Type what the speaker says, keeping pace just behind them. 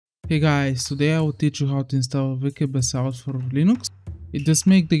Hey guys, today I will teach you how to install VkBasalt for Linux. It does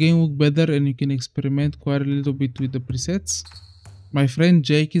make the game look better and you can experiment quite a little bit with the presets. My friend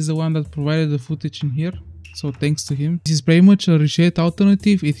Jake is the one that provided the footage in here, so thanks to him. This is pretty much a Reshade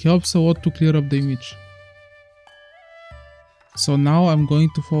alternative. It helps a lot to clear up the image. So now I'm going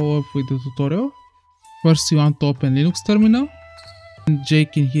to follow up with the tutorial. First you want to open Linux terminal. And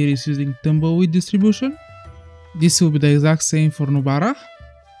Jake in here is using Tumbleweed distribution. This will be the exact same for Nubara.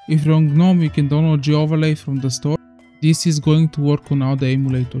 If you're on GNOME, you can download goverlay from the store. This is going to work on all the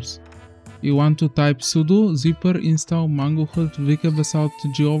emulators. You want to type sudo zypper install mangohud VkBasalt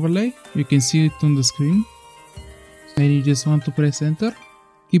goverlay. You can see it on the screen. And you just want to press enter.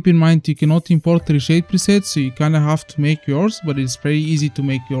 Keep in mind you cannot import Reshade presets, so you kinda have to make yours, but it's pretty easy to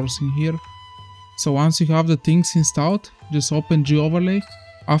make yours in here. So once you have the things installed, just open goverlay.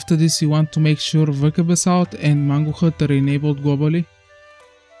 After this you want to make sure VkBasalt and mangohud are enabled globally.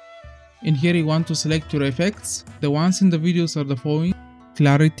 In here you want to select your effects. The ones in the videos are the following: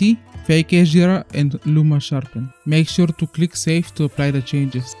 Clarity, Fake HDR and Luma Sharpen. Make sure to click Save to apply the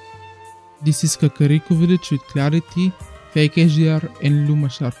changes. This is Kakariko Village with Clarity, Fake HDR and Luma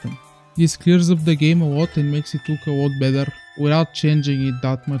Sharpen. This clears up the game a lot and makes it look a lot better without changing it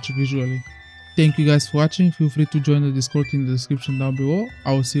that much visually. Thank you guys for watching. Feel free to join the Discord in the description down below.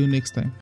 I will see you next time.